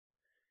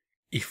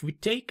If we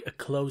take a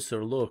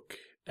closer look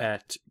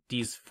at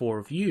these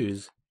four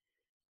views,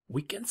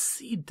 we can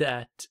see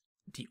that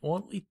the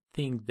only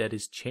thing that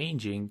is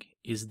changing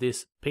is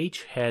this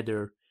page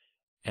header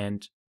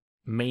and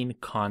main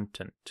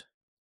content.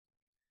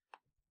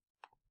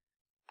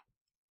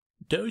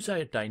 Those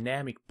are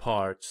dynamic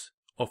parts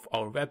of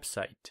our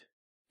website.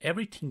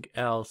 Everything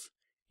else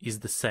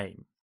is the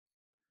same.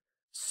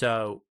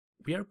 So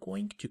we are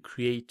going to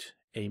create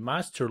a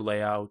master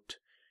layout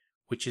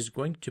which is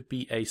going to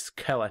be a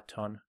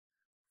skeleton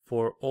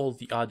for all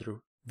the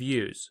other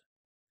views.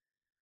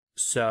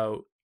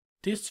 So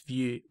this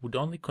view would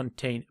only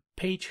contain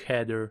page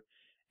header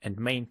and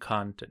main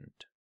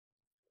content.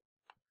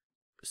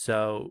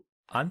 So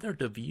under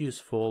the views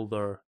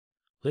folder,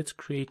 let's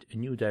create a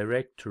new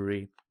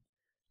directory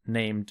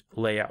named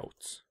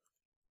layouts.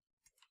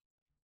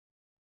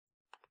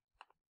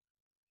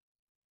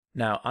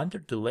 Now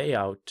under the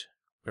layout,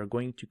 we're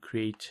going to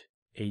create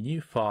a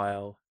new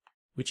file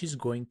which is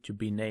going to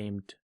be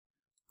named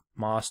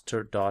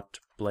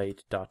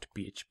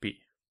master.blade.php.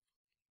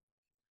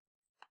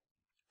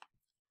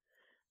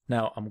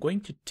 Now I'm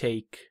going to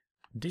take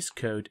this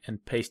code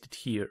and paste it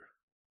here.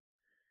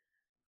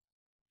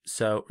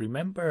 So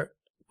remember,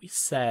 we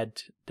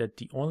said that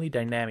the only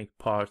dynamic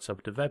parts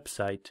of the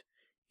website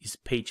is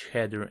page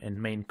header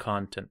and main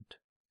content.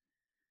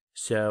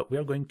 So we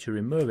are going to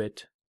remove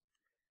it,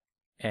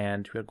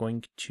 and we are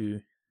going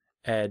to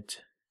add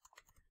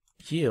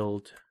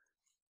yield,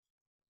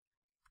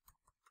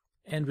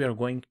 and we are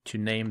going to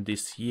name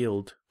this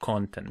yield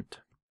content.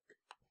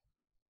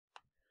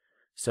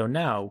 So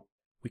now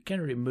we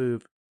can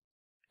remove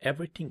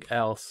everything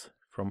else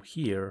from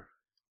here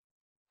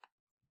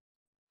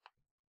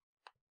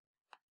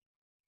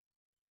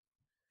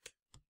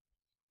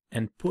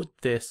and put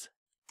this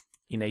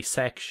in a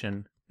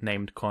section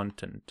named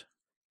content.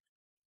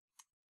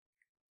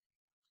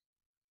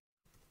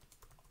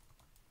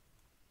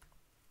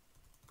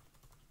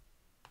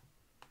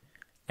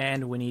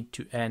 And we need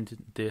to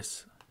end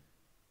this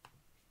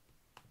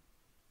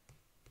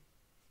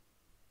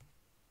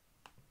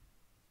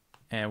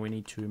and we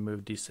need to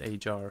remove this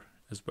hr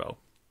as well.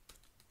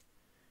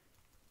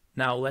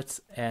 Now let's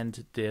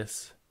end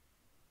this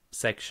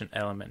section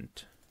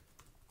element.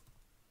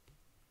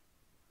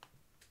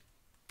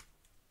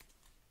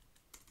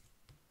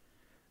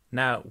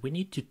 Now we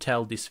need to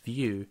tell this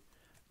view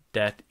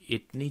that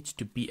it needs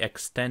to be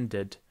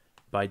extended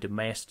by the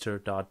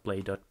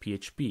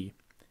master.blade.php.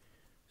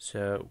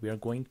 So we are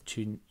going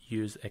to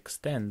use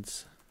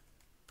extends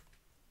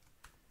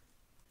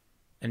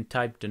and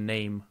type the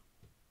name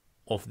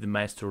of the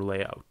master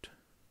layout.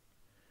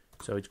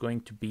 So it's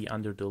going to be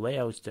under the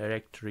layouts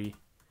directory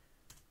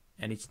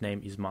and its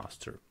name is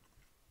master.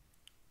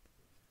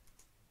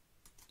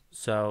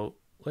 So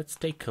let's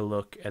take a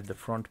look at the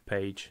front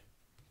page,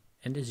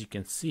 and as you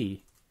can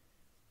see,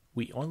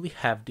 we only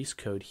have this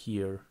code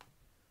here,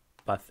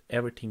 but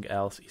everything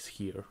else is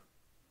here.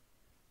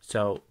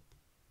 So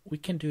we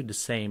can do the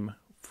same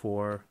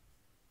for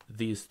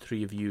these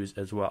three views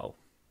as well.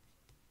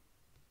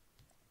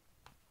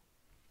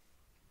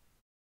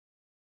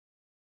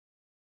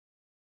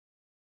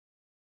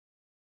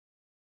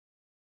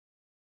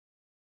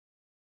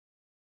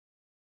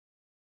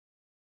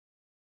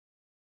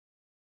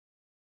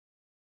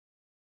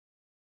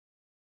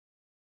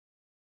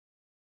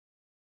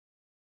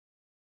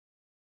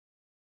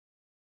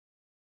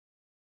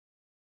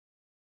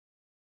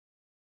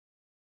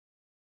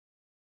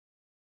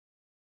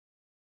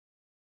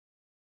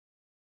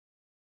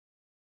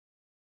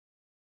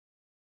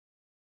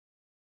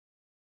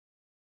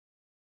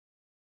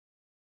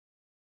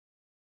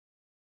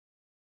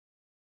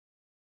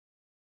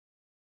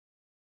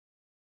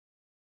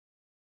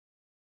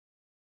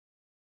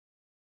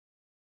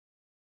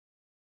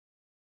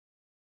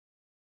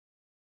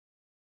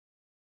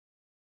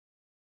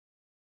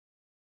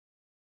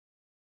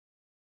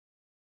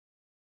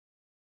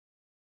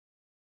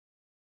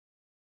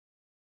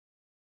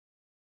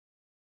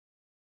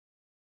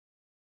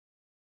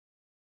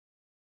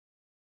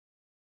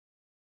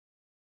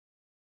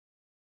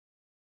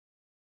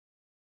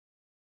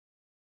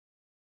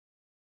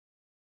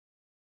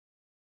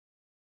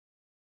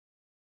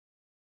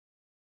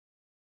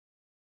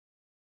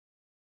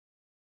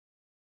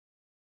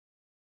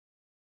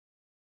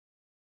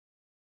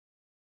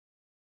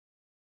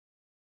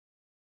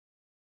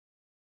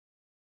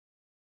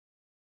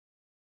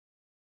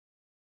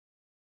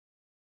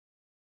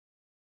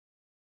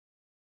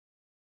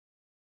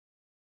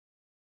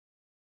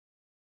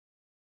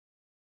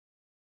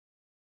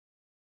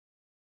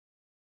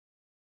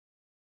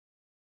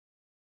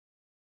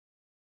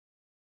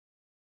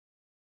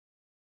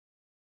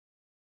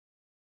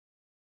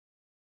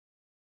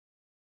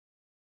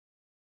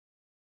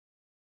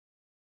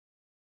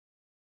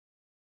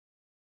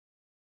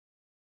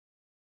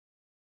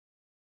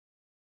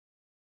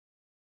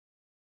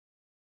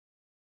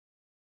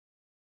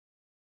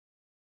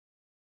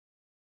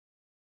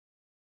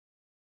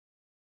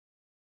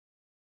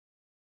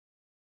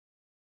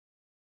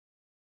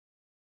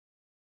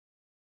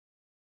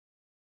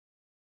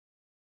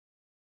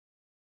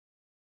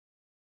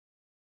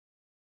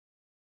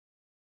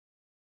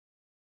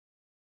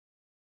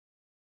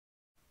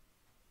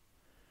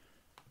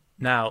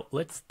 Now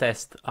let's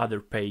test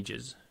other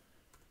pages.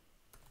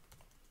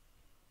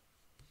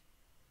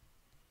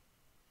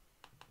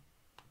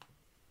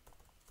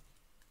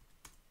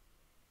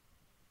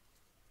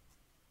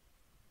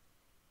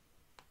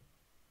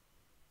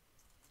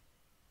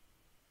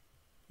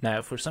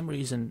 Now, for some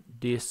reason,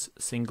 this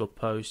single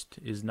post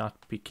is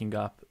not picking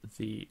up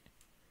the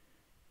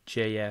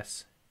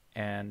JS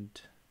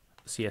and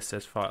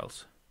CSS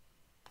files.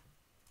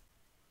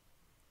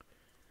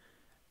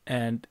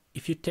 And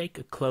if you take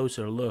a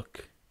closer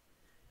look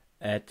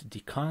at the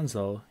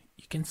console,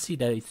 you can see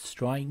that it's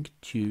trying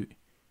to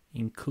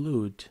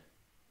include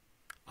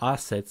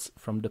assets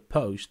from the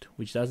post,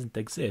 which doesn't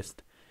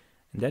exist.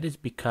 And that is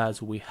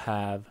because we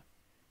have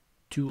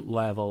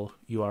two-level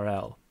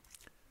URL.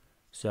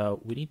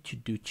 So we need to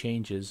do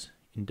changes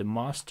in the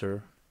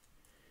master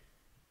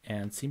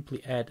and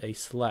simply add a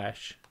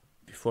slash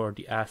before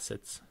the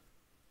assets.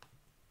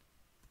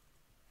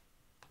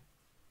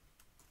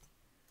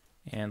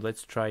 And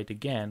let's try it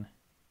again.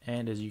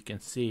 And as you can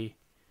see,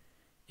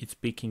 it's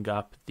picking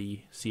up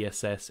the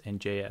CSS and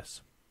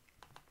JS.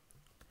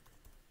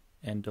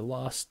 And the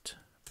last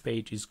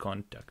page is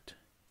contact.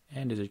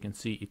 And as you can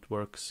see, it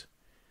works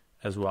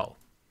as well.